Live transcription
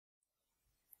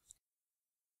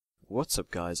What's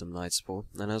up guys, I'm Knightspore,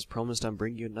 and as promised I'm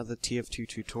bringing you another TF2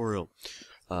 tutorial.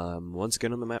 Once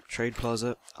again on the map Trade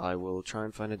Plaza. I will try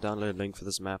and find a download link for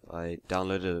this map. I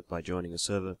downloaded it by joining a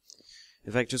server.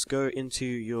 In fact, just go into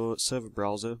your server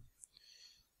browser.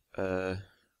 I've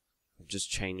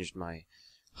just changed my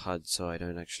HUD so I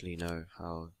don't actually know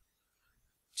how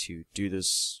to do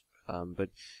this. But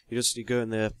you go in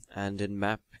there and in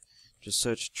map, just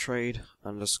search trade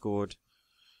underscored.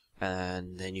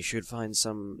 And then you should find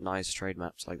some nice trade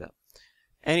maps like that.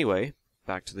 Anyway,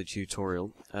 back to the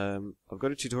tutorial. I've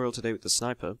got a tutorial today with the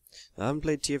sniper. I haven't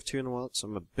played TF2 in a while, so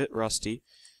I'm a bit rusty.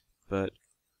 But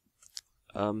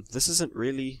this isn't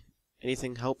really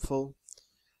anything helpful.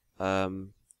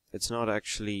 It's not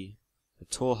actually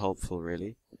at all helpful,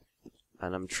 really.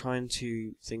 And I'm trying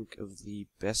to think of the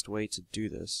best way to do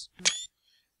this.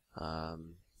 How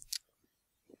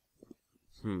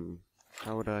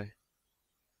would I...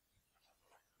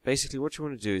 Basically, what you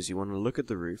want to do is you want to look at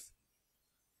the roof,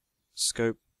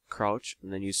 scope, crouch,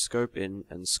 and then you scope in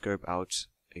and scope out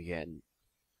again.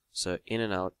 So in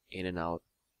and out, in and out,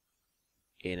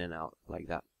 in and out, like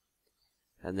that.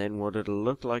 And then what it'll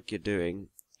look like you're doing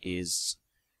is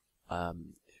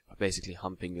basically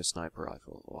humping your sniper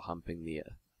rifle, or humping the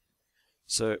air.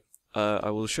 So I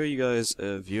will show you guys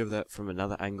a view of that from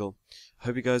another angle.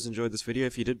 Hope you guys enjoyed this video.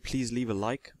 If you did, please leave a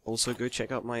like. Also, go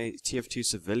check out my TF2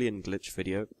 civilian glitch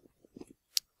video.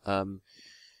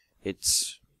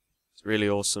 It's really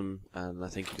awesome, and I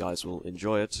think you guys will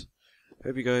enjoy it.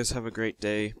 Hope you guys have a great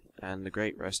day, and a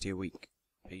great rest of your week.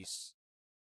 Peace.